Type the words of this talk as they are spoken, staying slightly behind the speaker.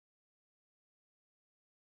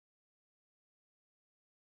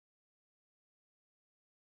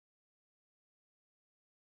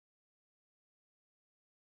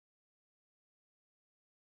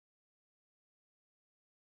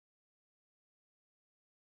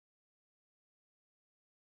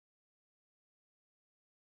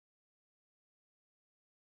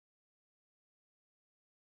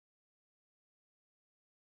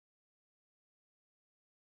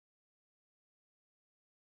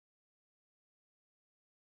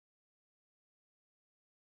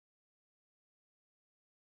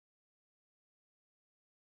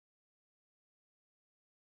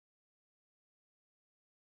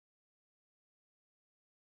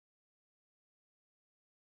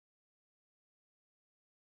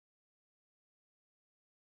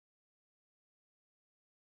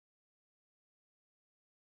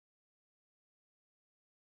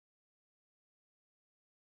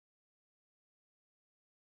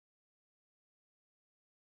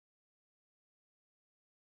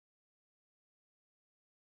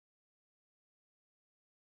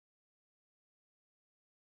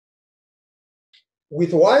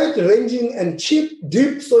with wide-ranging and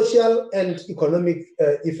deep social and economic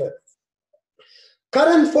effects.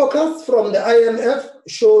 Current forecasts from the IMF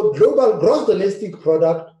show global gross domestic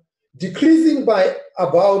product decreasing by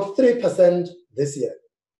about 3% this year.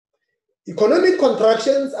 Economic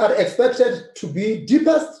contractions are expected to be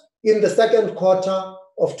deepest in the second quarter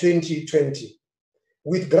of 2020,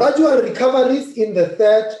 with gradual recoveries in the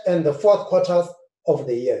third and the fourth quarters of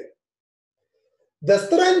the year. The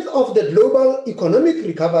strength of the global economic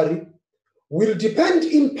recovery will depend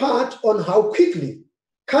in part on how quickly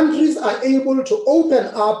countries are able to open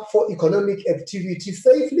up for economic activity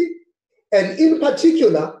safely, and in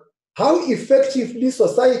particular, how effectively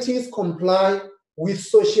societies comply with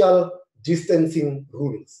social distancing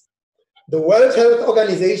rules. The World Health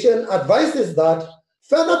Organization advises that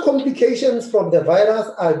further complications from the virus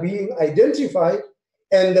are being identified,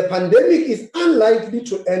 and the pandemic is unlikely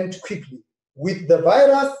to end quickly, with the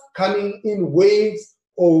virus coming in waves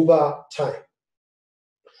over time.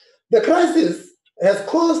 The crisis has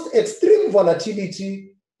caused extreme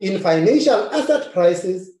volatility in financial asset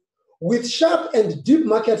prices, with sharp and deep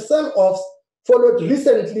market sell-offs followed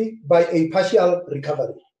recently by a partial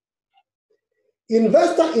recovery.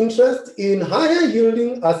 Investor interest in higher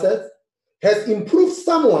yielding assets has improved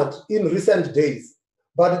somewhat in recent days,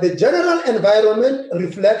 but the general environment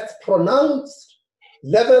reflects pronounced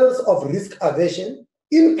levels of risk aversion,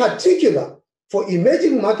 in particular for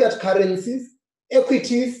emerging market currencies,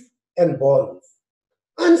 equities, and bonds.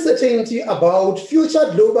 Uncertainty about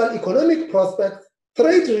future global economic prospects,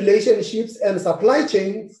 trade relationships, and supply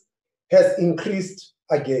chains has increased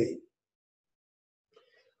again.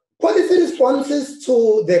 Policy responses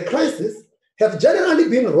to the crisis have generally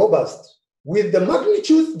been robust, with the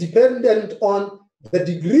magnitude dependent on the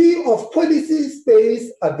degree of policy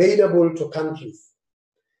space available to countries.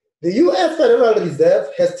 The US Federal Reserve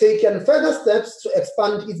has taken further steps to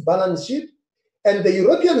expand its balance sheet, and the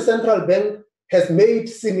European Central Bank has made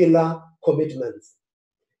similar commitments.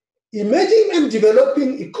 Emerging and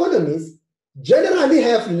developing economies generally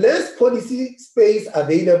have less policy space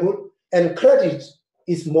available, and credit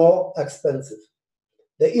is more expensive.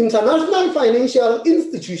 The international financial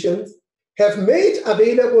institutions have made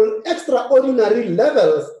available extraordinary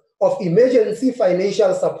levels of emergency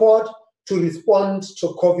financial support to respond to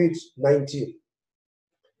COVID-19.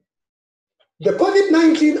 The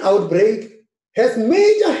COVID-19 outbreak has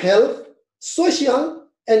major health, social,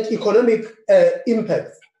 and economic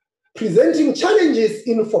impacts, presenting challenges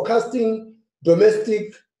in forecasting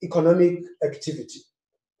domestic economic activity.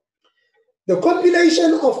 The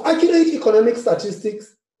compilation of accurate economic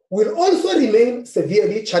statistics will also remain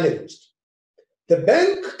severely challenged. The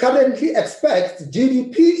bank currently expects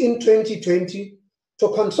GDP in 2020 to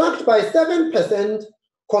contract by 7%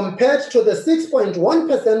 compared to the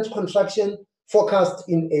 6.1% contraction forecast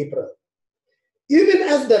in April. Even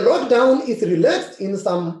as the lockdown is relaxed in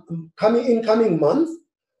some coming months,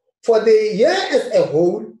 for the year as a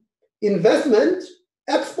whole, investment,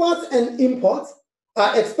 exports, and imports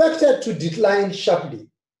are expected to decline sharply.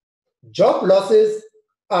 Job losses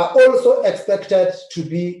are also expected to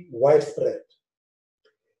be widespread.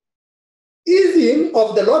 Easing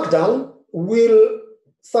of the lockdown will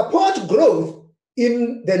support growth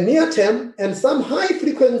in the near term, and some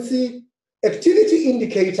high-frequency activity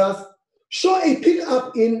indicators show a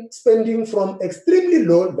pickup in spending from extremely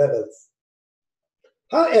low levels.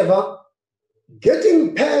 However,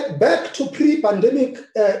 getting back to pre-pandemic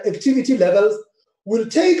activity levels will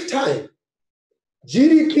take time.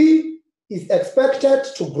 GDP is expected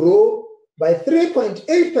to grow by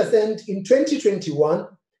 3.8% in 2021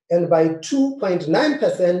 and by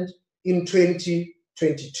 2.9% in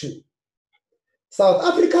 2022. South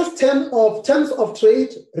Africa's terms of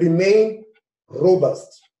trade remain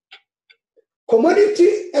robust.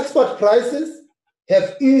 Commodity export prices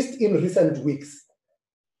have eased in recent weeks,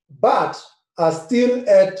 but are still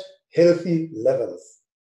at healthy levels.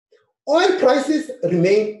 Oil prices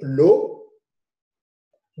remain low.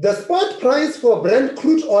 The spot price for Brent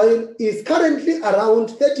crude oil is currently around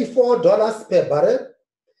 $34 per barrel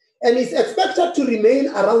and is expected to remain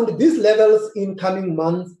around these levels in coming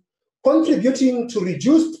months, contributing to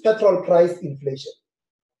reduced petrol price inflation.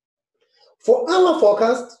 For our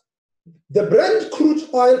forecast, the Brent crude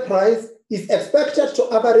oil price is expected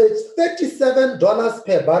to average $37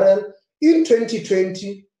 per barrel in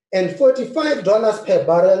 2020 and $45 per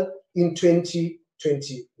barrel in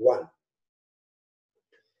 2021.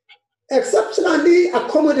 Exceptionally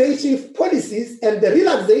accommodative policies and the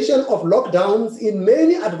relaxation of lockdowns in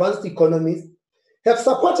many advanced economies have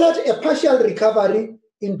supported a partial recovery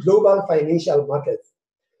in global financial markets.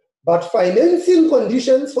 But financing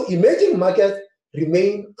conditions for emerging markets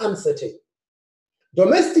remain uncertain.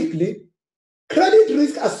 Domestically, credit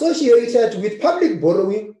risk associated with public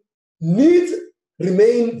borrowing needs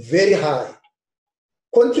remain very high,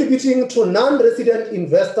 contributing to non-resident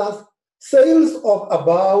investors sales of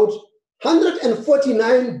about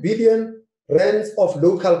 149 billion rands of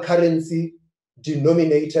local currency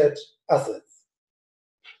denominated assets.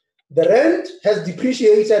 The rand has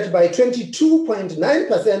depreciated by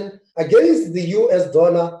 22.9% against the US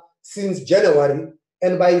dollar since January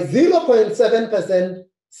and by 0.7%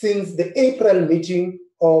 since the April meeting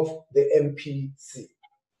of the MPC.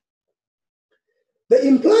 The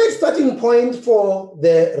implied starting point for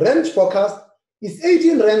the rand forecast is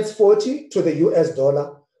 18 rands 40 to the US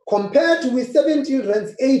dollar, compared with 17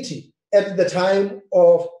 rands 80 at the time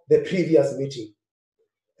of the previous meeting.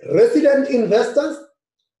 Resident investors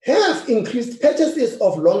have increased purchases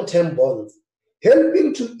of long-term bonds,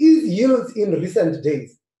 helping to ease yields in recent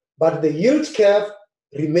days, but the yield curve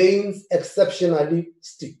remains exceptionally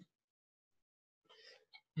steep.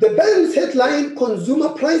 The bank's headline consumer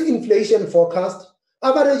price inflation forecast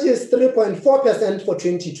averages 3.4% for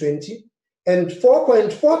 2020 and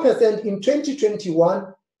 4.4% in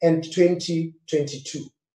 2021 and 2022.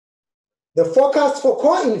 The forecast for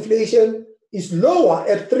core inflation is lower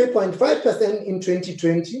at 3.5% in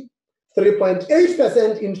 2020,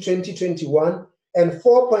 3.8% in 2021, and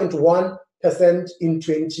 4.1% in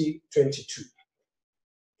 2022.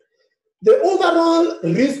 The overall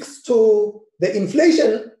risks to the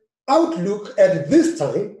inflation outlook at this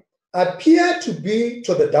time appear to be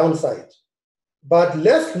to the downside, but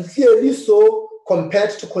less clearly so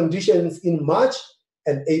compared to conditions in March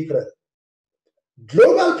and April.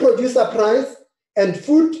 Global producer price and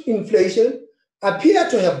food inflation appear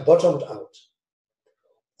to have bottomed out.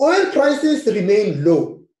 Oil prices remain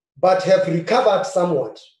low, but have recovered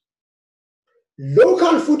somewhat.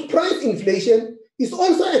 Local food price inflation is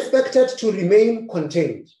also expected to remain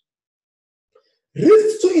contained.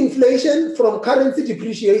 Risks to inflation from currency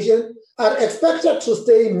depreciation are expected to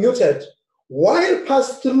stay muted, while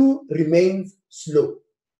pass-through remains slow.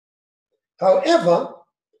 However,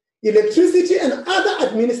 electricity and other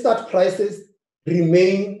administered prices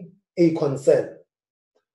remain a concern.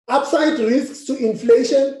 Upside risks to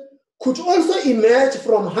inflation could also emerge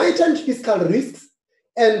from heightened fiscal risks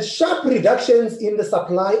and sharp reductions in the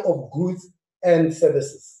supply of goods and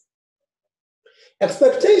services.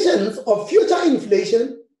 Expectations of future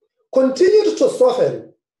inflation continued to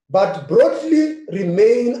soften, but broadly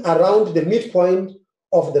remain around the midpoint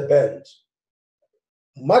of the band.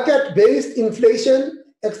 Market-based inflation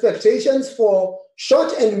expectations for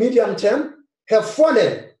short and medium term have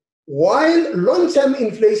fallen, while long-term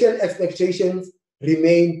inflation expectations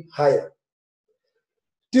remain higher.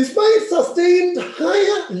 Despite sustained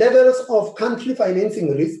higher levels of country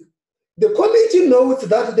financing risk, the committee notes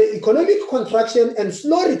that the economic contraction and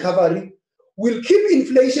slow recovery will keep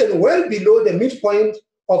inflation well below the midpoint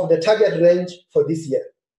of the target range for this year.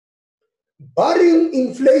 Barring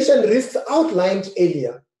inflation risks outlined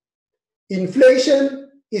earlier, inflation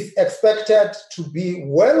is expected to be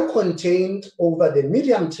well contained over the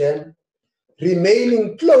medium term,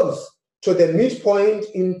 remaining close to the midpoint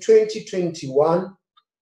in 2021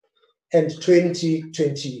 and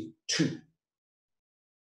 2022.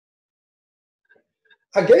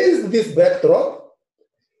 Against this backdrop,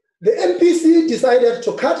 the MPC decided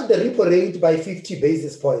to cut the repo rate by 50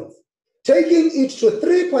 basis points, taking it to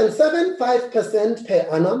 3.75% per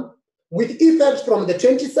annum with effect from the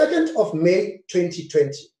 22nd of May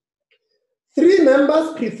 2020. 3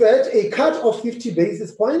 members preferred a cut of 50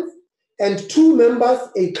 basis points and 2 members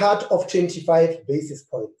a cut of 25 basis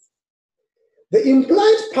points. The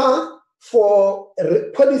implied path for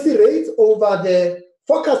policy rates over the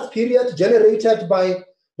forecast period generated by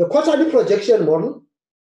the quarterly projection model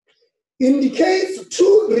indicates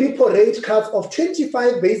 2 repo rate cuts of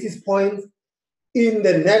 25 basis points in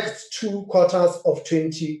the next 2 quarters of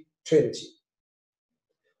 2020.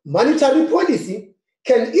 Monetary policy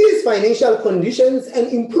can ease financial conditions and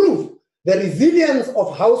improve the resilience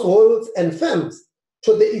of households and firms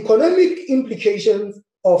to the economic implications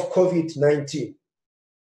of COVID-19.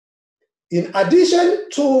 In addition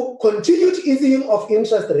to continued easing of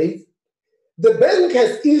interest rates, the bank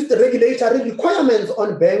has eased regulatory requirements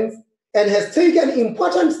on banks and has taken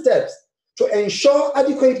important steps to ensure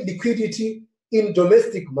adequate liquidity in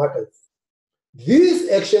domestic markets. These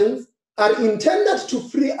actions are intended to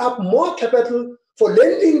free up more capital for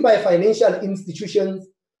lending by financial institutions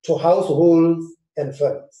to households and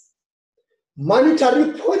firms.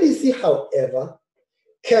 Monetary policy, however,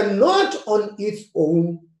 cannot on its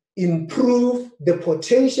own improve the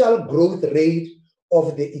potential growth rate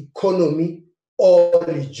of the economy or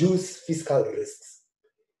reduce fiscal risks.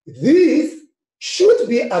 These should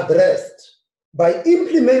be addressed by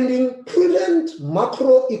implementing prudent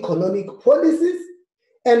macroeconomic policies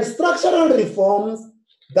and structural reforms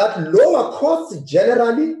that lower costs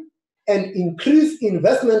generally and increase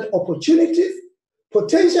investment opportunities,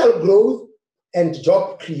 potential growth, and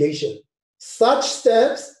job creation. Such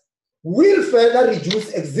steps will further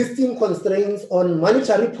reduce existing constraints on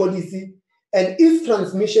monetary policy and its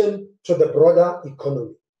transmission to the broader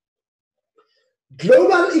economy.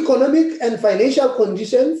 Global economic and financial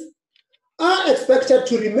conditions are expected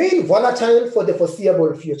to remain volatile for the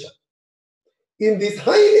foreseeable future. In this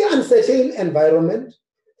highly uncertain environment,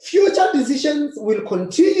 future decisions will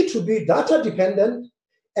continue to be data dependent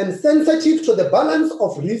and sensitive to the balance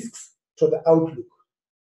of risks to the outlook.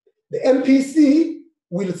 The MPC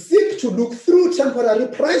will seek to look through temporary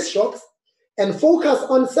price shocks and focus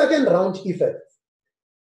on second-round effects.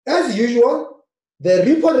 As usual, the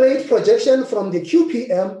repo rate projection from the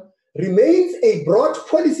QPM remains a broad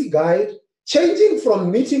policy guide, changing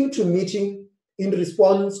from meeting to meeting in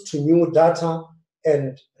response to new data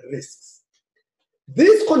and risks.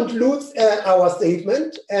 This concludes our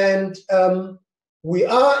statement, and we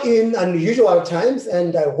are in unusual times,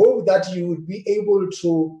 and I hope that you will be able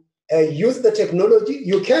to use the technology.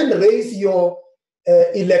 You can raise your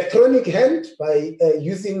electronic hand by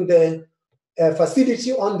using the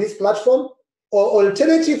facility on this platform, or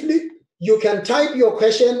alternatively, you can type your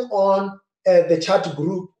question on the chat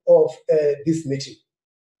group of this meeting.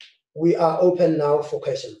 We are open now for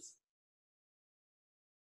questions.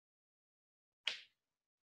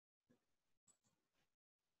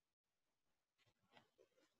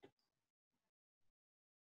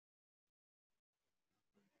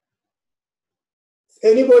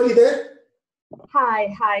 Anybody there?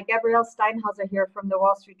 Hi, Gabrielle Steinhauser here from the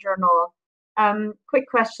Wall Street Journal. Quick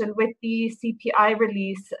question, with the CPI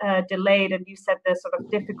release delayed, and you said there's sort of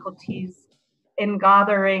difficulties in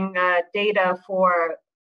gathering data for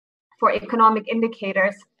economic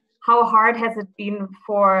indicators, how hard has it been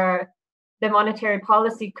for the Monetary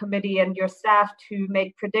Policy Committee and your staff to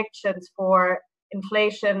make predictions for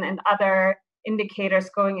inflation and other indicators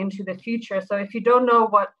going into the future? So if you don't know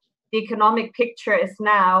what the economic picture is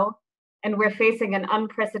now, and we're facing an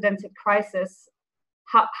unprecedented crisis,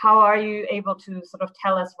 how are you able to sort of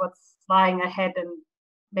tell us what's lying ahead and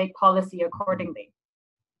make policy accordingly?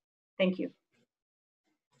 Thank you.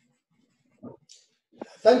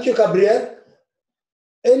 Thank you, Gabrielle.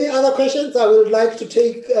 Any other questions? I would like to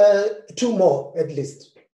take two more at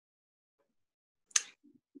least.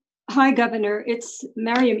 Hi, Governor. It's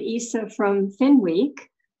Mariam Issa from FinWeek.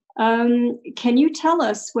 Can you tell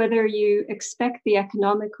us whether you expect the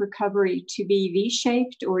economic recovery to be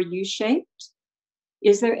V-shaped or U-shaped?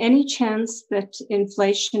 Is there any chance that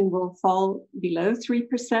inflation will fall below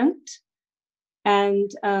 3%?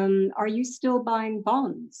 And are you still buying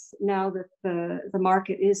bonds now that the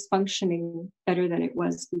market is functioning better than it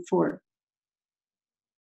was before?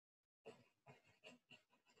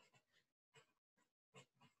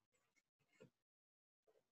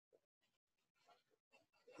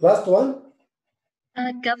 Last one.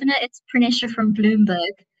 Governor, it's Pranesha from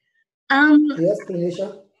Bloomberg. Yes,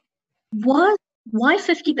 Pranesha. Why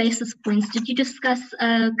 50 basis points? Did you discuss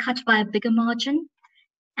a cut by a bigger margin?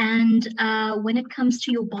 And when it comes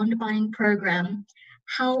to your bond buying program,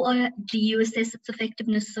 do you assess its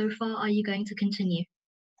effectiveness so far? Are you going to continue?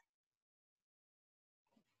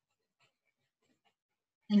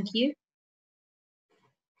 Thank you.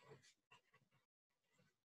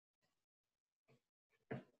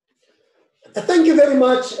 Thank you very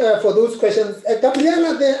much for those questions.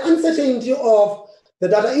 Gabriela, the uncertainty of the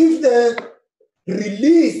data, if the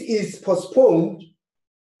release is postponed,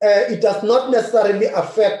 it does not necessarily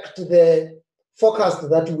affect the forecast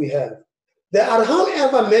that we have. There are,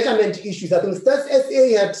 however, measurement issues. I think Stats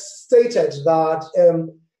SA had stated that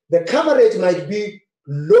the coverage might be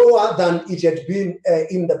lower than it had been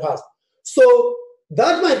in the past. So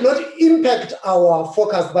that might not impact our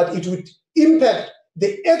forecast, but it would impact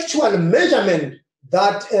the actual measurement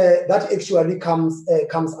that actually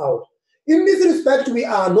comes out. In this respect, we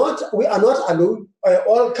are not alone.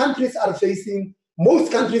 All countries are facing.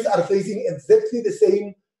 Most countries are facing exactly the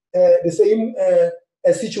same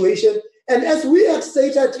situation. And as we have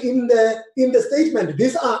stated in the statement,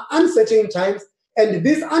 these are uncertain times, and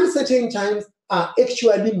these uncertain times are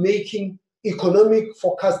actually making economic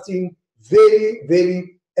forecasting very,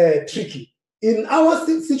 very tricky. In our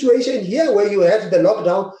situation here, where you had the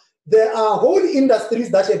lockdown, there are whole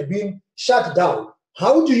industries that had been shut down.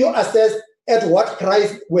 How do you assess at what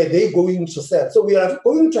price were they going to sell? So we are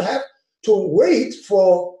going to have to wait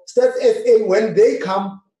for Stats SA, when they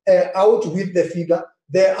come out with the figure,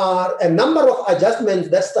 there are a number of adjustments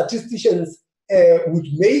that statisticians would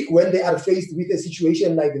make when they are faced with a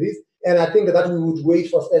situation like this, and I think that we would wait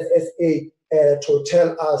for Stats SA to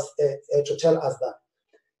tell us that.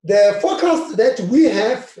 The forecast that we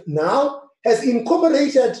have now has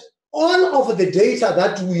incorporated all of the data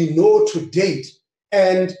that we know to date,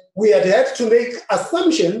 and we had to make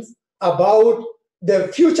assumptions about the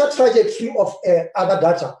future trajectory of other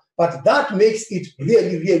data, but that makes it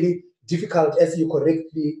really, really difficult, as you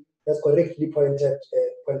correctly pointed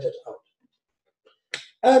out.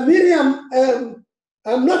 Miriam,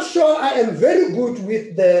 I'm not sure I am very good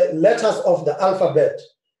with the letters of the alphabet.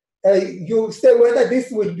 You say whether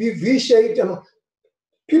this will be V-shaped.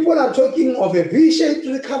 People are talking of a V-shaped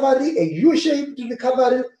recovery, a U-shaped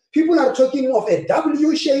recovery. People are talking of a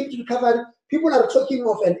W-shaped recovery. People are talking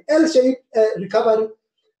of an L-shaped recovery.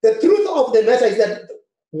 The truth of the matter is that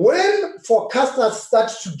when forecasters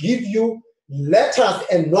start to give you letters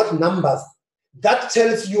and not numbers, that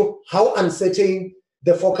tells you how uncertain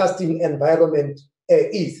the forecasting environment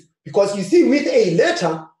is. Because you see, with a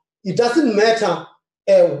letter, it doesn't matter.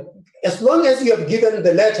 As long as you have given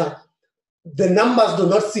the letter, the numbers do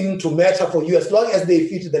not seem to matter for you as long as they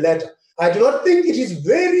fit the letter. I do not think it is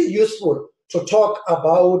very useful to talk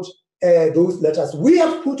about those letters. We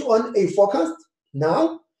have put on a forecast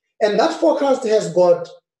now, and that forecast has got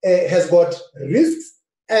risks.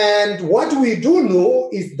 And what we do know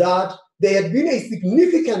is that there had been a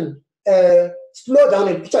significant slowdown,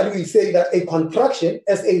 and actually we say that a contraction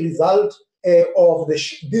as a result of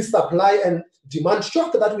this supply and demand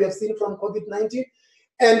shock that we have seen from COVID-19,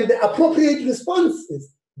 and the appropriate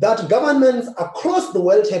responses that governments across the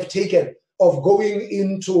world have taken of going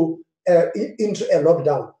into a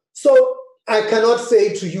lockdown. So I cannot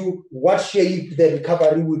say to you what shape the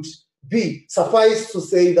recovery would be. Suffice to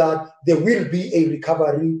say that there will be a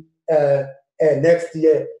recovery next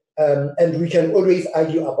year, and we can always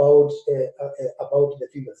argue about the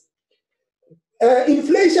figures.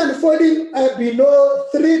 Inflation falling below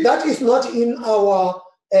 3, that is not in our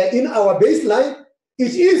baseline.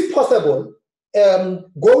 It is possible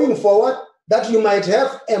going forward that you might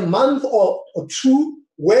have a month or two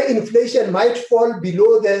where inflation might fall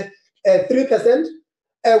below the 3%.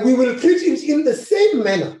 We will treat it in the same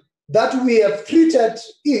manner that we have treated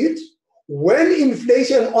it when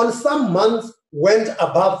inflation on some months went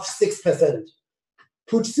above 6%.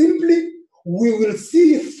 Put simply, we will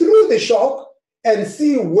see through the shock and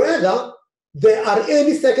see whether there are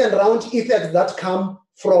any second round effects that come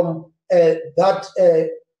from that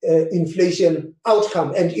inflation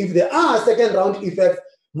outcome. And if there are second round effects,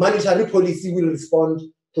 monetary policy will respond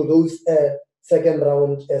to those second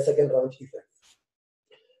round effects.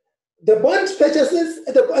 The bond purchases,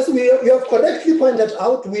 as you have correctly pointed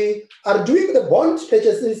out, we are doing the bond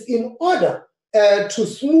purchases in order to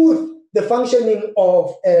smooth the functioning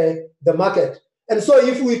of the market. And so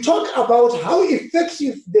if we talk about how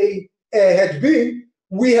effective they had been,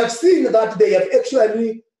 we have seen that they have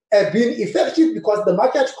actually been effective because the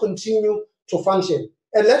market continue to function.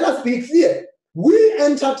 And let us be clear, we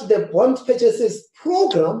entered the bond purchases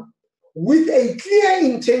program with a clear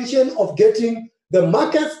intention of getting the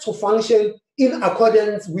markets to function in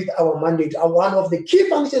accordance with our mandate. One of the key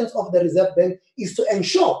functions of the Reserve Bank is to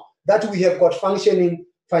ensure that we have got functioning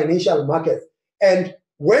financial markets. And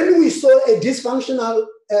when we saw a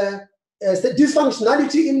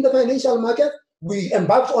dysfunctionality in the financial market, we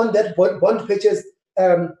embarked on that bond purchase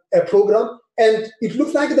program, and it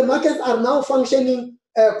looks like the markets are now functioning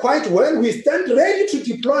quite well. We stand ready to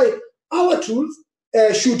deploy our tools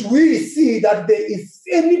should we see that there is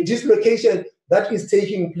any dislocation that is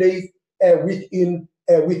taking place within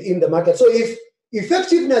the market. So if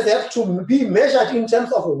effectiveness has to be measured in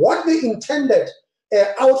terms of what the intended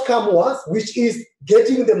outcome was, which is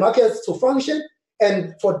getting the markets to function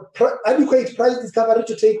and for adequate price discovery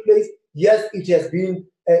to take place, yes, it has been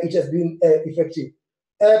effective.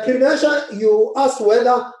 Prinesha, you asked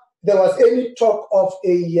whether there was any talk of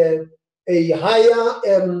a higher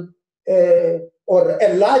or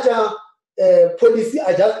a larger policy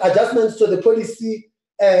adjustments to the policy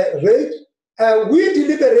rate. We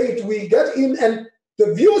deliberate, we get in, and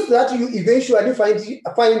the views that you eventually find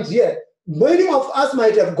here, many of us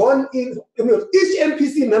might have gone in, each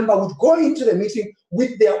MPC member would go into the meeting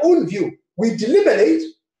with their own view. We deliberate,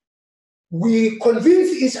 we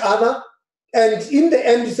convince each other, and in the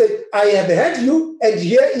end you say, I have heard you, and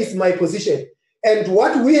here is my position. And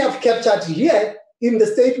what we have captured here in the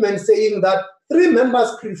statement saying that 3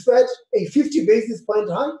 members preferred a 50 basis point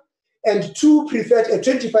hike, and 2 preferred a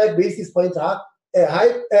 25 basis point cut.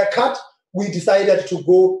 we decided to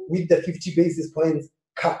go with the 50 basis points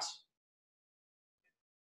cut.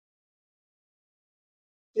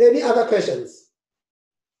 Any other questions?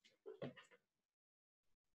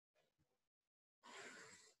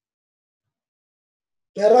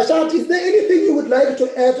 Rashad, is there anything you would like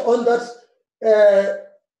to add on that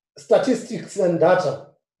statistics and data?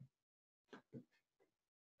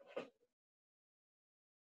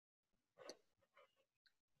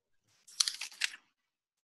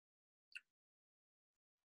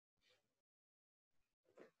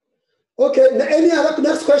 Okay, any other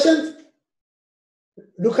next questions?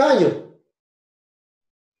 Lucanio.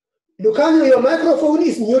 Lucanio, your microphone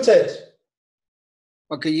is muted.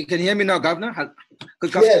 Okay, you can hear me now, Governor?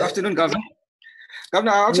 Good Yes. afternoon, Governor.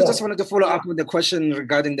 Governor, I also just wanted to follow up with the question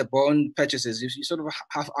regarding the bond purchases. You sort of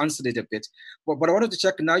half answered it a bit, but I wanted to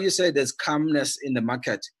check. Now you say there's calmness in the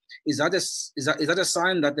market. Is that a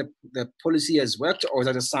sign that the policy has worked, or is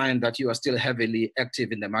that a sign that you are still heavily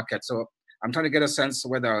active in the market? So I'm trying to get a sense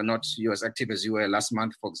whether or not you're as active as you were last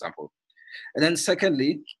month, for example. And then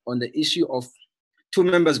secondly, on the issue of 2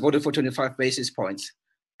 members voted for 25 basis points.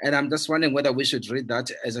 And I'm just wondering whether we should read that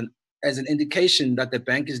as an indication that the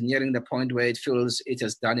bank is nearing the point where it feels it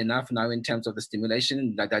has done enough now in terms of the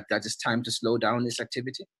stimulation, that it's time to slow down its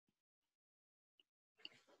activity.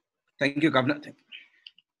 Thank you, Governor.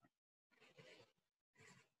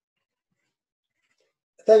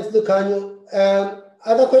 Thanks, Lucanio.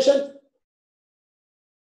 Other question?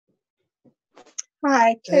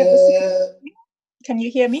 Hi, Claire. Can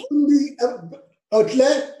you hear me?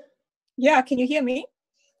 Claire? Yeah, can you hear me?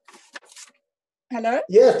 Hello?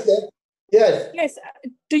 Yes, Claire. Yes. Yes.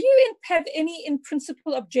 Do you have any in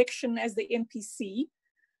principle objection as the MPC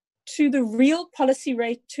to the real policy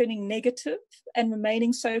rate turning negative and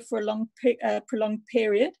remaining so for a long, prolonged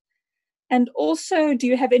period? And also, do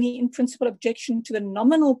you have any in principle objection to the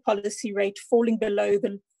nominal policy rate falling below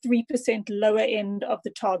the 3% lower end of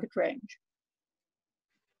the target range?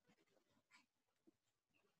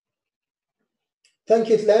 Thank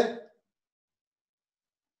you, Claire.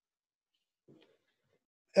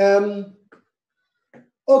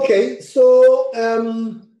 Okay, so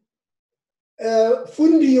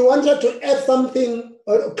Fundi, you wanted to add something,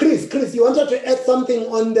 or Chris, you wanted to add something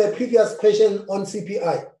on the previous question on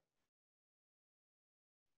CPI.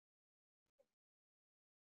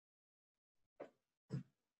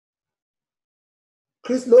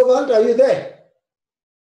 Chris Lovald, are you there?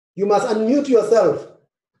 You must unmute yourself.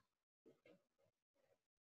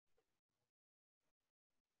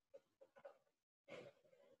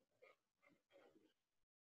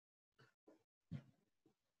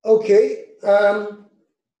 Okay.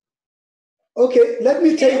 Okay, let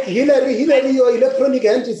me take Hillary. Hillary, your electronic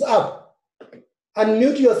hand is up.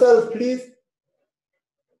 Unmute yourself, please.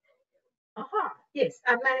 Yes,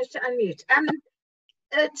 I managed to unmute.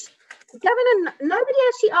 Governor, nobody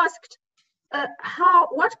actually asked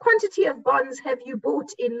what quantity of bonds have you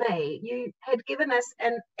bought in May? You had given us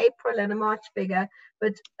an April and a March figure,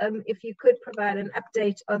 but if you could provide an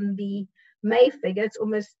update on the May figure, it's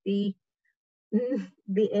almost the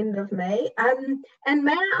end of May. And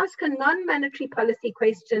may I ask a non-monetary policy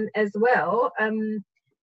question as well,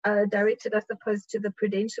 directed, I suppose, to the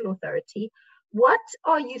Prudential Authority. What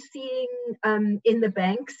are you seeing in the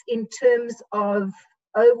banks in terms of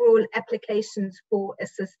overall applications for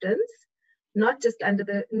assistance, not just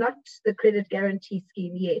under not the credit guarantee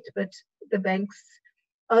scheme yet, but the bank's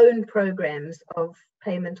own programs of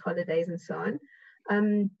payment holidays and so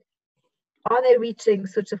on? Are they reaching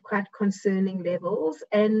sort of quite concerning levels?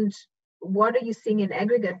 And what are you seeing in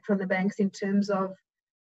aggregate from the banks in terms of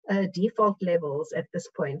default levels at this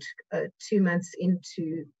point, 2 months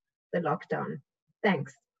into the lockdown?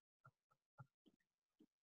 Thanks.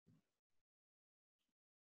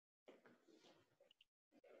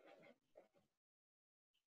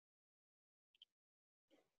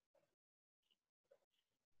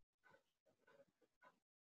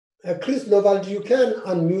 Chris Lovald, you can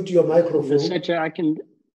unmute your microphone. Secretary, I can.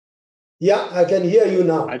 Yeah, I can hear you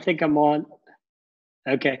now. I think I'm on.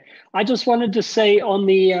 Okay, I just wanted to say on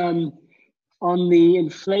the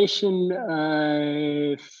inflation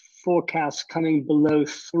forecast coming below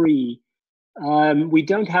 3, we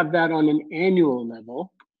don't have that on an annual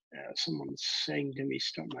level. Someone's saying to me,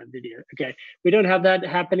 start my video. Okay, we don't have that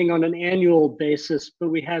happening on an annual basis, but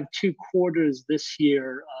we have 2 quarters this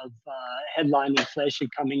year of headline inflation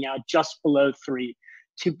coming out just below 3,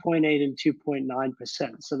 2.8 and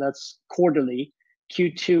 2.9%. So that's quarterly,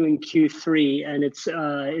 Q2 and Q3, and it's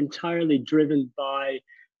entirely driven by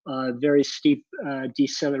very steep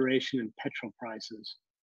deceleration in petrol prices.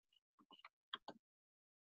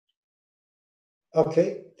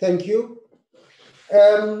 Okay, thank you.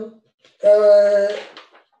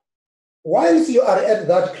 Whilst you are at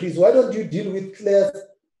that, Chris, why don't you deal with Claire's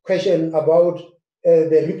question about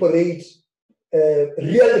the repo rate,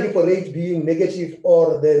 real repo rate being negative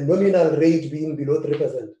or the nominal rate being below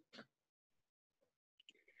 3%?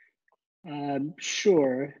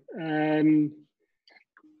 Sure.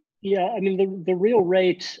 Yeah, I mean, the real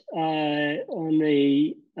rate on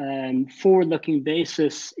a forward-looking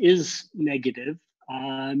basis is negative.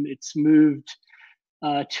 It's moved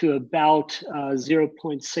to about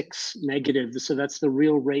 0.6 negative. So that's the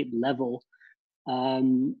real rate level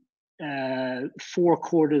 4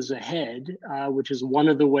 quarters ahead, which is one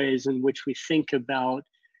of the ways in which we think about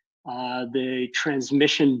the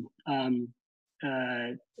transmission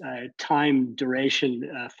time duration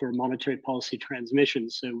for monetary policy transmission.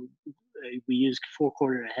 So we use 4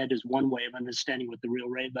 quarter ahead as one way of understanding what the real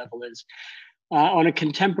rate level is. On a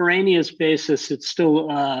contemporaneous basis, it's still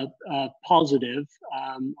positive,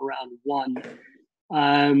 around 1.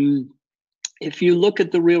 If you look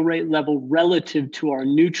at the real rate level relative to our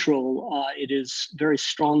neutral, it is very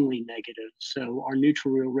strongly negative. So our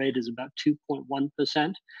neutral real rate is about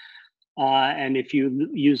 2.1%. And if you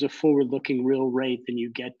use a forward-looking real rate, then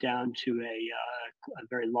you get down to a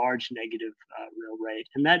very large negative real rate.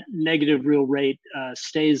 And that negative real rate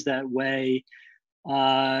stays that way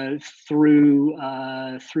through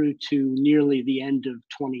to nearly the end of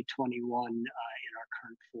 2021 in our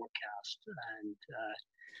current forecast.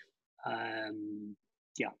 And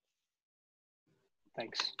yeah,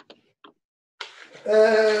 thanks.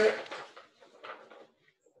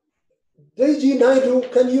 Deji Naidu,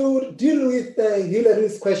 can you deal with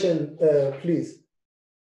Hillary's question, please?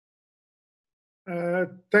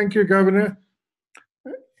 Thank you, Governor.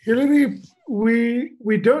 Hillary,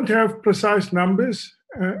 we don't have precise numbers.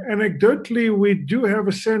 Anecdotally, we do have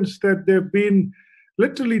a sense that there have been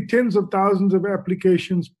literally tens of thousands of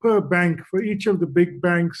applications per bank for each of the big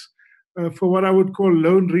banks for what I would call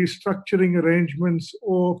loan restructuring arrangements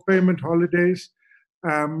or payment holidays.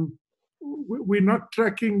 We're not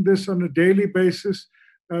tracking this on a daily basis,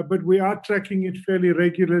 but we are tracking it fairly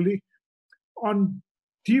regularly. On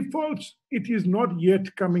defaults, it is not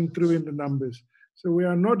yet coming through in the numbers. So we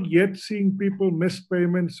are not yet seeing people miss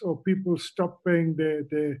payments or people stop paying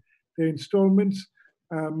their installments.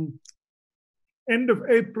 End of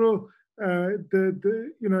April,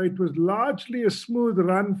 it was largely a smooth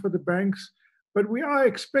run for the banks, but we are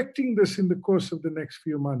expecting this in the course of the next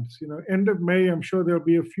few months. End of May, I'm sure there'll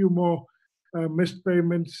be a few more missed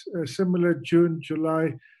payments, similar June,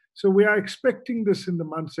 July. So we are expecting this in the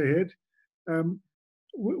months ahead.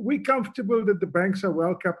 We're comfortable that the banks are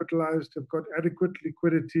well capitalized, have got adequate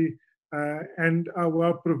liquidity, and are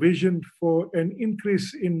well provisioned for an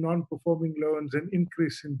increase in non-performing loans and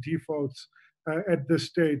increase in defaults at this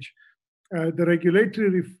stage. The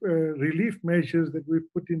regulatory relief measures that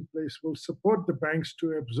we've put in place will support the banks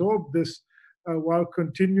to absorb this while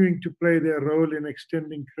continuing to play their role in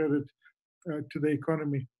extending credit to the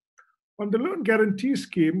economy. On the loan guarantee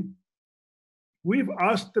scheme, we've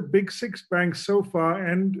asked the big 6 banks so far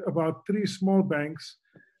and about 3 small banks,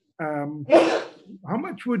 how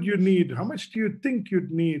much would you need? How much do you think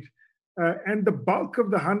you'd need? And the bulk of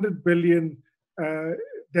the 100 billion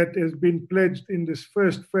that has been pledged in this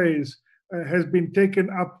first phase has been taken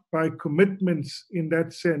up by commitments in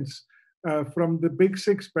that sense from the big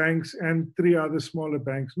 6 banks and 3 other smaller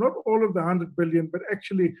banks. Not all of the 100 billion, but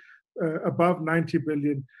actually above 90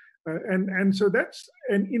 billion. And so that's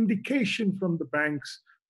an indication from the banks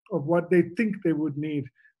of what they think they would need.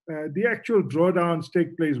 The actual drawdowns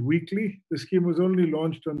take place weekly. The scheme was only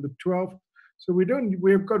launched on the 12th. So we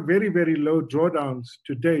have got very, very low drawdowns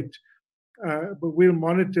to date, but we'll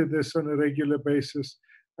monitor this on a regular basis.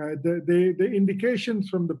 The indications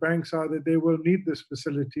from the banks are that they will need this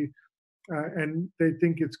facility and they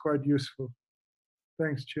think it's quite useful.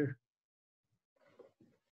 Thanks, Chair.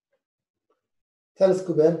 Thanks,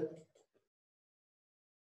 Kuben.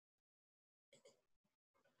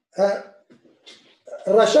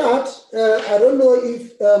 Rashad, I don't know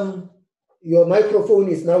if your microphone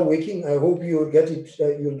is now working. I hope you'll get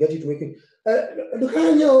it working.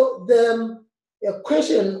 Lukhanyo, the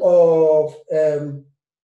question of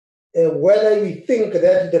whether we think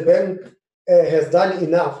that the bank has done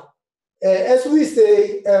enough. As we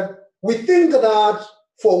say, we think that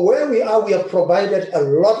for where we are, we have provided a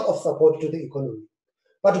lot of support to the economy.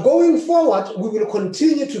 But going forward, we will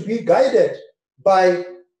continue to be guided by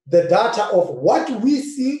the data of what we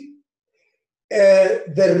see,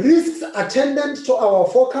 the risks attendant to our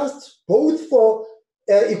forecast, both for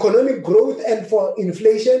economic growth and for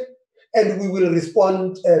inflation, and we will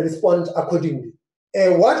respond accordingly.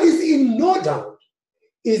 What is in no doubt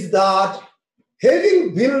is that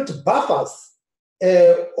having built buffers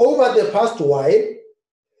over the past while,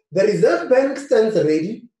 the Reserve Bank stands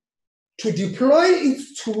ready to deploy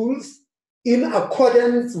its tools in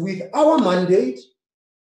accordance with our mandate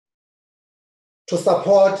to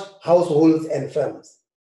support households and firms.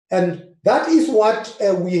 And that is what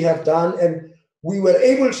we have done, and we were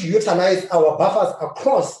able to utilize our buffers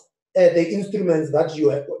across the instruments that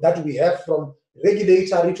we have, from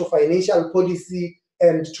regulatory to financial policy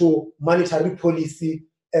and to monetary policy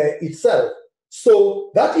itself.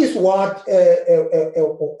 So that is what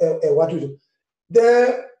we do.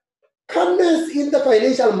 The calmness in the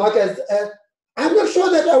financial markets, I'm not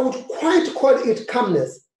sure that I would quite call it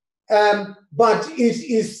calmness, but it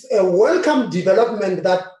is a welcome development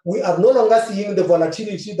that we are no longer seeing the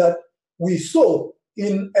volatility that we saw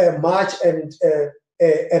in March and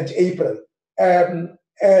April. And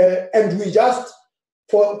we just,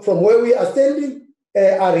 from where we are standing,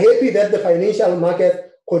 are happy that the financial markets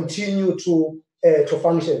continue to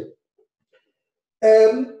function.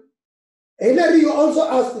 Hilary, you also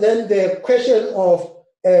asked then the question of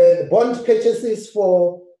bond purchases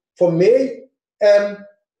for May.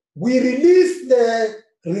 We released the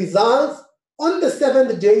results on the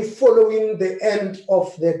 7th day following the end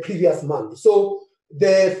of the previous month. So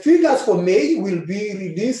the figures for May will be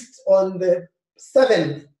released on the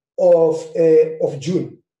 7th of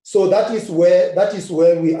June. So that is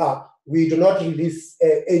where we are. We do not release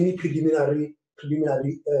any preliminary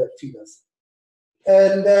figures.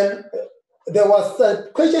 And then there was a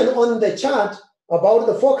question on the chart about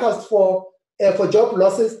the forecast for job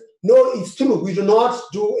losses. No, it's true. We do not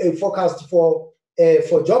do a forecast for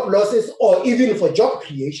job losses or even for job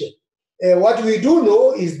creation. What we do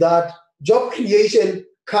know is that job creation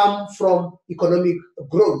comes from economic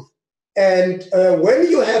growth. And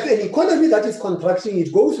when you have an economy that is contracting,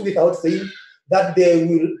 it goes without saying that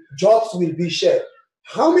jobs will be shared.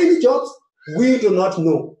 How many jobs? We do not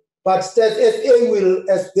know. But Stats SA will,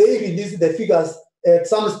 as they release the figures at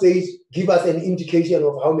some stage, give us an indication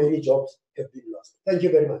of how many jobs have been lost. Thank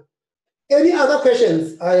you very much. Any other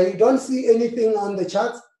questions? I don't see anything on the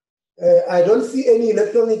chat. I don't see any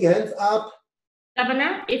electronic hands up.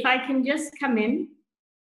 Governor, if I can just come in.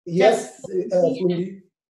 Yes,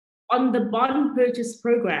 on the bond purchase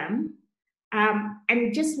program.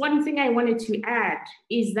 And just one thing I wanted to add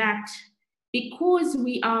is that because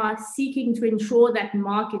we are seeking to ensure that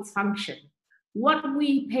markets function, what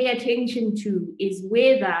we pay attention to is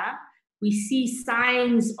whether we see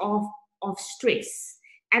signs of stress.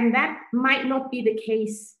 And that might not be the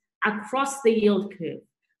case across the yield curve.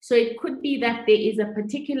 So it could be that there is a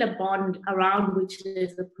particular bond around which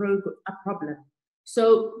there's a problem.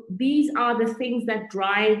 So these are the things that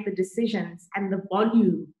drive the decisions, and the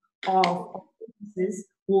volume of purchases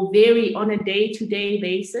will vary on a day-to-day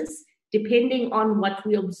basis, depending on what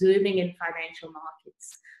we're observing in financial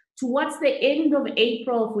markets. Towards the end of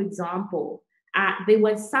April, for example, there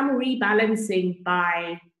was some rebalancing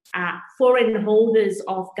by foreign holders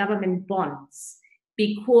of government bonds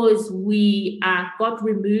because we got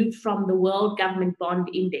removed from the World Government Bond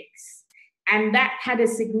Index. And that had a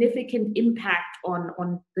significant impact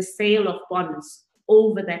on the sale of bonds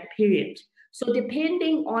over that period. So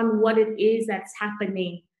depending on what it is that's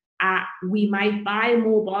happening, we might buy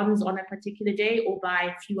more bonds on a particular day or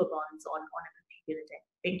buy fewer bonds on a particular day.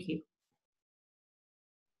 Thank you.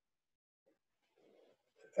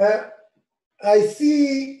 I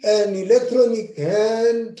see an electronic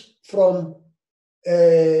hand from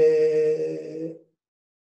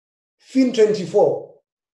Fin24.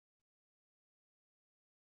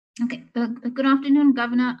 Okay, good afternoon,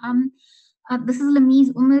 Governor. This is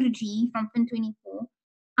Lamise Umarji from Fin24.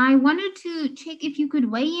 I wanted to check if you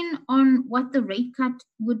could weigh in on what the rate cut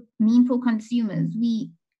would mean for consumers.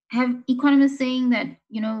 We have economists saying that,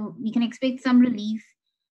 we can expect some relief,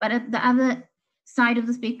 but at the other side of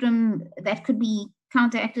the spectrum, that could be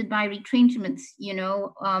counteracted by retrenchments,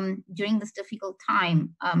 during this difficult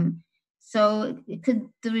time. So could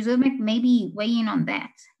the Reserve Bank maybe weigh in on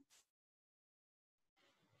that?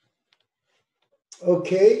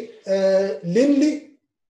 Okay, Lindley.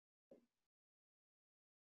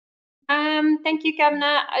 Thank you,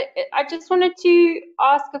 Governor. I just wanted to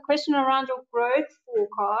ask a question around your growth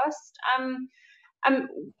forecast.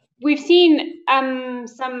 We've seen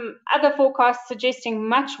some other forecasts suggesting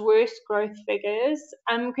much worse growth figures.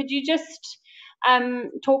 Could you just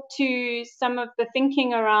talk to some of the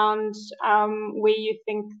thinking around where you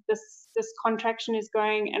think this contraction is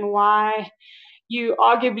going and why you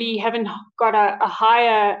arguably haven't got a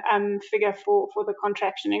higher figure for the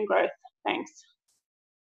contraction in growth? Thanks.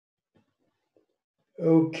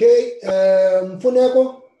 Okay,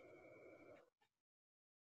 Mfuneko.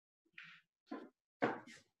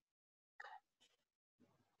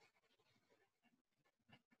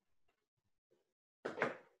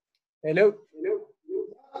 Hello.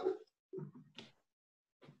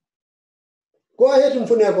 Go ahead,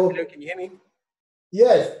 Mfuneko. Hello, can you hear me?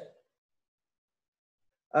 Yes.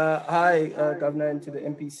 Hi, Governor, and to the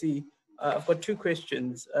MPC. I've got two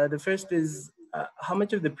questions. The first is, how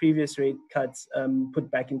much of the previous rate cuts put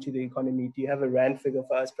back into the economy? Do you have a RAND figure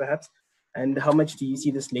for us, perhaps? And how much do you see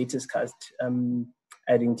this latest cut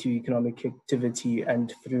adding to economic activity,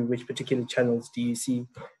 and through which particular channels do you see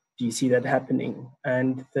that happening?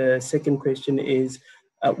 And the second question is,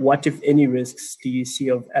 what, if any, risks do you see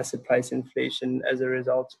of asset price inflation as a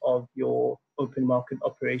result of your open market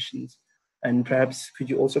operations? And perhaps could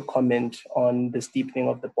you also comment on the steepening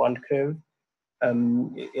of the bond curve?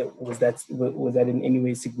 Was that in any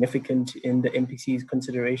way significant in the MPC's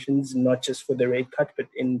considerations, not just for the rate cut, but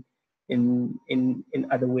in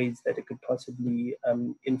other ways that it could possibly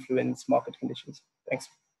influence market conditions? Thanks.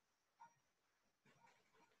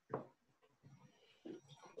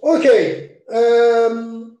 Okay,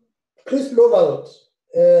 Chris Lovald,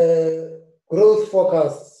 growth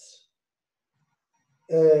forecasts.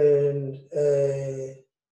 And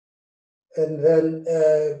then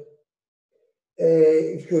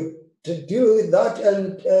if you deal with that,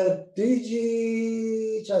 and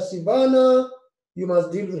DG Chasivana, you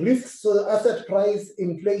must deal with risks, so asset price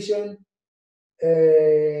inflation.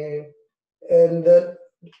 And then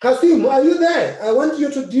Kasim, are you there? I want you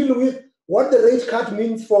to deal with what the rate cut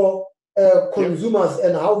means for consumers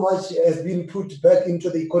and how much has been put back into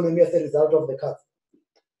the economy as a result of the cut.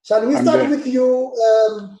 Shall we start with you,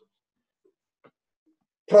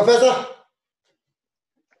 Professor?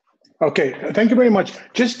 Okay, thank you very much.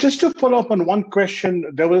 Just to follow up on one question,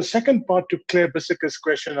 there was a second part to Claire Bissicker's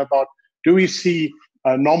question about, do we see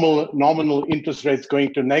nominal interest rates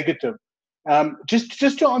going to negative?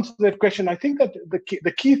 Just to answer that question, I think that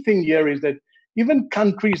the key thing here is that even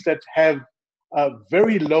countries that have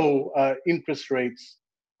very low interest rates,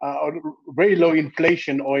 or very low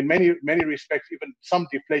inflation, or in many respects even some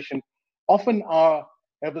deflation, often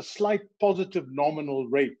have a slight positive nominal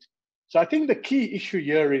rate. So I think the key issue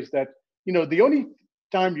here is that, the only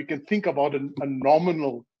time you can think about a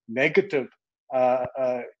nominal negative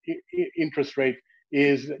interest rate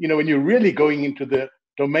is, when you're really going into the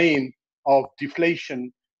domain of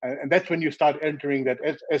deflation, and that's when you start entering that.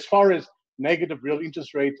 As far as negative real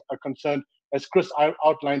interest rates are concerned, as Chris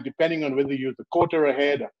outlined, depending on whether you're the quarter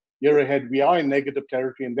ahead, year ahead, we are in negative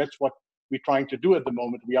territory, and that's what we're trying to do at the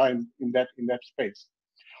moment. We are in that space.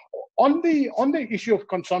 On the issue of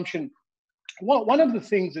consumption, one of the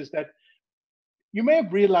things is that you may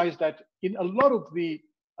have realized that in a lot of the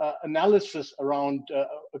analysis around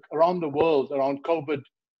the world around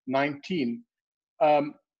COVID-19,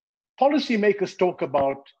 policymakers talk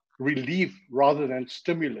about relief rather than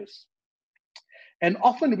stimulus. And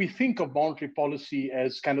often we think of monetary policy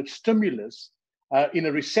as kind of stimulus in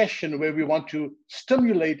a recession where we want to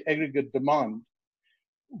stimulate aggregate demand.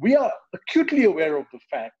 We are acutely aware of the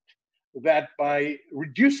fact that by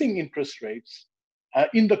reducing interest rates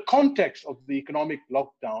in the context of the economic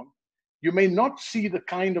lockdown, you may not see the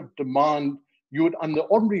kind of demand you would under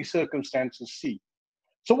ordinary circumstances see.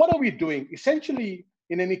 So what are we doing? Essentially,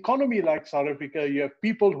 in an economy like South Africa, you have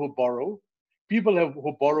people who borrow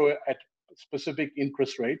at specific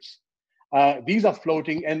interest rates. These are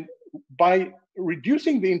floating, and by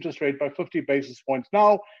reducing the interest rate by 50 basis points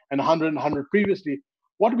now and 100 previously,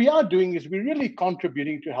 what we are doing is we're really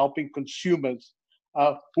contributing to helping consumers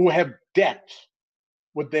who have debt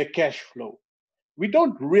with their cash flow. We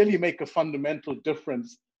don't really make a fundamental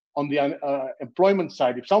difference on the employment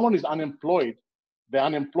side. If someone is unemployed, they're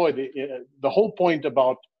unemployed. The whole point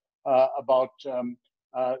about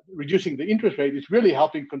reducing the interest rate is really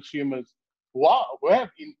helping consumers who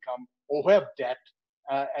have income or who have debt,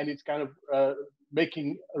 and it's kind of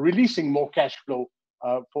releasing more cash flow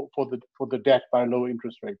for the debt by low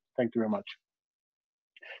interest rate. Thank you very much.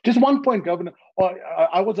 Just one point, Governor.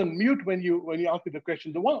 I was on mute when you asked me the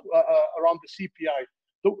question. The one around the CPI.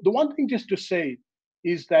 The one thing just to say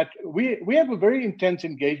is that we have a very intense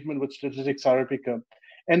engagement with Statistics South Africa,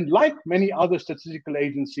 and like many other statistical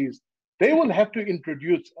agencies, they will have to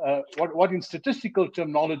introduce what in statistical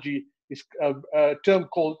terminology is a term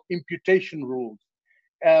called imputation rules.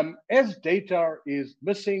 As data is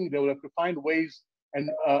missing, they will have to find ways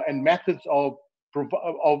and methods of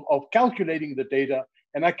calculating the data.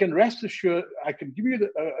 And I can rest assured, I can give you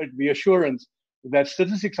the assurance that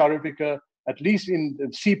Statistics South Africa, at least in the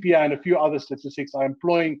CPI and a few other statistics, are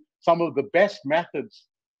employing some of the best methods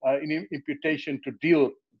in imputation to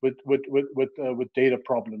deal with data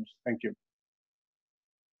problems. Thank you.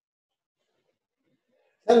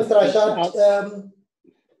 Thanks, Rashad.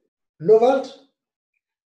 Lowald?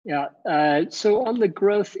 Yeah, so on the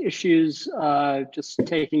growth issues, just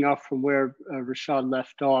taking off from where Rashad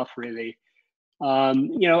left off, really,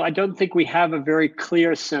 I don't think we have a very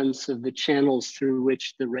clear sense of the channels through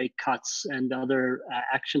which the rate cuts and other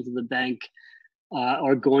actions of the bank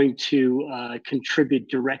are going to contribute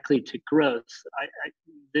directly to growth.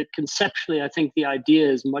 Conceptually, I think the idea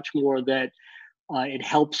is much more that it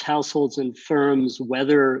helps households and firms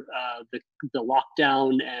weather the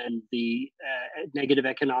lockdown and the negative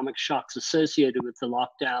economic shocks associated with the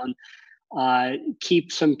lockdown,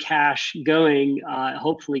 keep some cash going,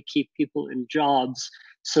 hopefully keep people in jobs,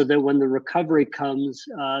 so that when the recovery comes,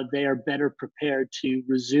 they are better prepared to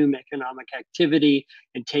resume economic activity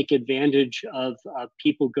and take advantage of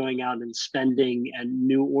people going out and spending and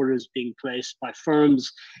new orders being placed by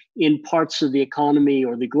firms in parts of the economy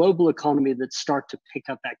or the global economy that start to pick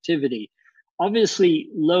up activity. Obviously,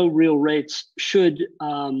 low real rates should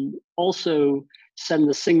also send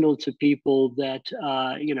the signal to people that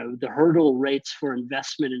the hurdle rates for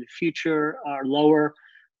investment in the future are lower,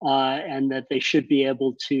 and that they should be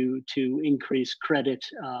able to increase credit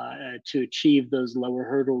to achieve those lower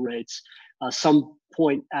hurdle rates some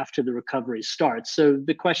point after the recovery starts. So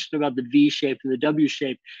the question about the V shape and the W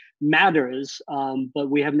shape matters,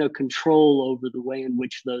 but we have no control over the way in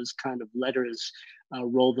which those kind of letters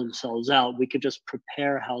roll themselves out. We could just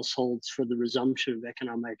prepare households for the resumption of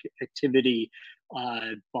economic activity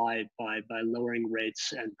by lowering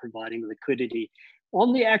rates and providing liquidity.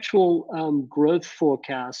 On the actual growth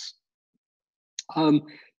forecasts,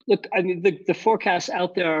 look, I mean, the forecasts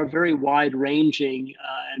out there are very wide-ranging,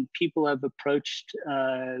 and people have approached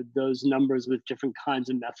those numbers with different kinds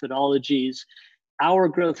of methodologies. Our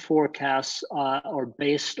growth forecasts are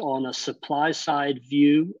based on a supply-side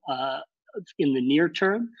view in the near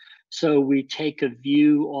term. So we take a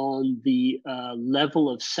view on the level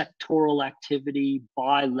of sectoral activity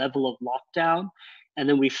by level of lockdown. And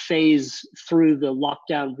then we phase through the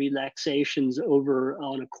lockdown relaxations over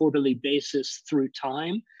on a quarterly basis through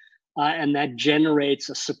time. And that generates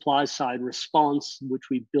a supply side response, which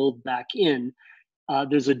we build back in.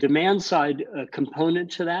 There's a demand side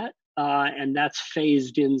component to that, and that's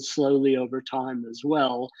phased in slowly over time as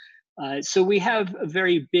well. So we have a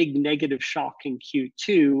very big negative shock in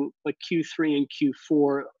Q2, but Q3 and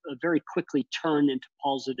Q4 very quickly turn into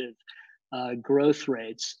positive growth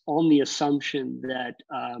rates on the assumption that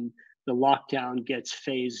the lockdown gets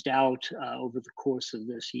phased out over the course of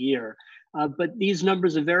this year. But these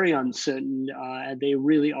numbers are very uncertain, and they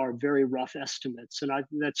really are very rough estimates. And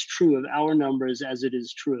that's true of our numbers as it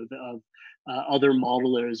is true of other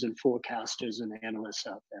modelers and forecasters and analysts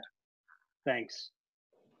out there. Thanks.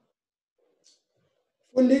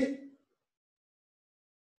 Fundi?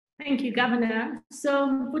 Thank you, Governor.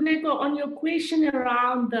 So, Funeko, on your question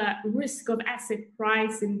around the risk of asset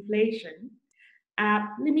price inflation,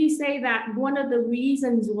 let me say that one of the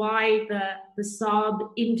reasons why the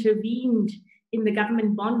SARB intervened in the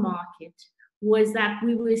government bond market was that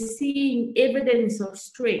we were seeing evidence of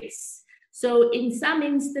stress. So in some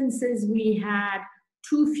instances, we had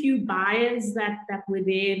too few buyers that were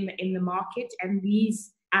there in the market, and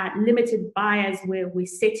these limited buyers were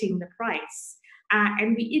setting the price.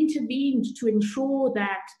 And we intervened to ensure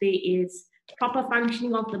that there is proper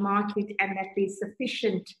functioning of the market and that there's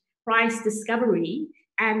sufficient price discovery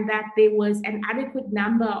and that there was an adequate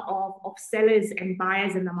number of sellers and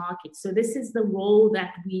buyers in the market. So this is the role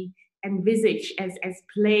that we envisage as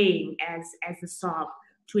playing as the SARB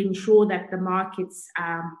to ensure that the markets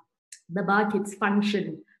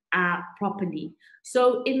function properly.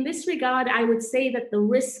 So in this regard, I would say that the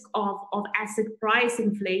risk of asset price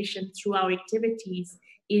inflation through our activities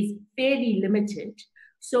is fairly limited.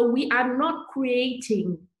 So we are not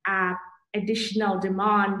creating additional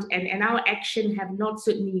demand, and our action have not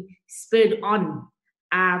certainly spurred on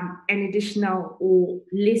an additional or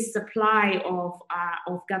less supply of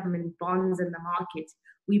government bonds in the market.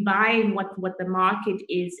 We buy what the market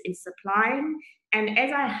is supplying, and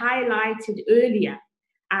as I highlighted earlier,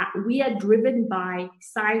 we are driven by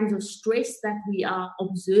signs of stress that we are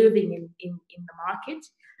observing in the market,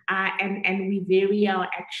 and we vary our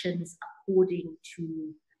actions according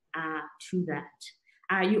to that.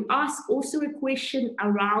 You asked also a question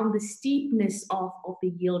around the steepness of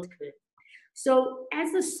the yield curve. So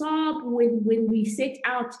as the SARB, when we set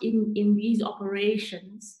out in these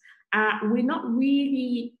operations, we're not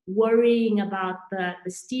really worrying about the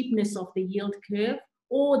steepness of the yield curve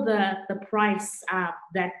or the price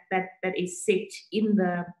that is set in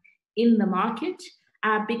the market,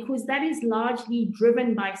 because that is largely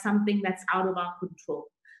driven by something that's out of our control.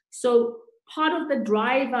 So part of the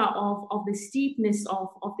driver of the steepness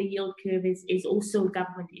of the yield curve is also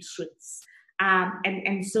government issuance.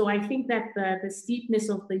 And so I think that the steepness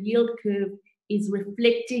of the yield curve is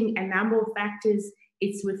reflecting a number of factors.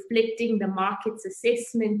 It's reflecting the market's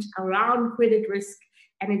assessment around credit risk,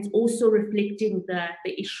 and it's also reflecting the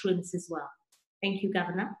issuance as well. Thank you,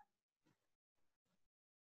 Governor.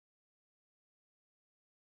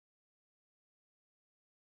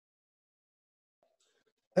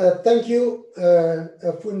 Thank you,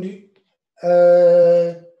 Fundi.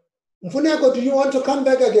 Mfuneko, do you want to come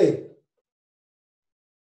back again?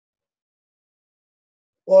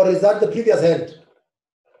 Or is that the previous hand?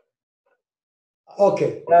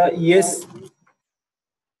 Okay. Yes.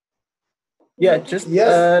 Yeah, just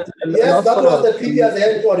yes, yes, that was the previous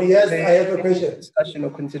hand. Or yes, I have a question. Discussion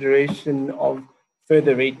or consideration of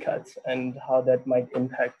further rate cuts and how that might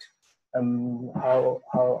impact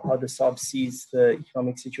how the SARB sees the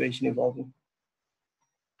economic situation evolving.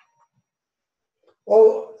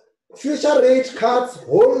 Oh, future rate cuts,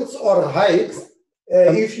 holds or hikes.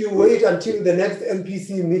 If you wait until the next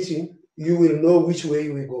MPC meeting, you will know which way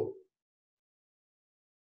we go.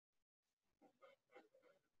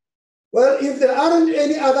 Well, if there aren't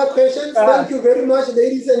any other questions, thank you very much,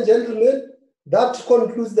 ladies and gentlemen. That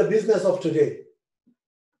concludes the business of today.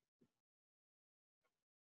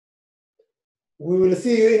 We will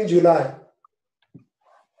see you in July.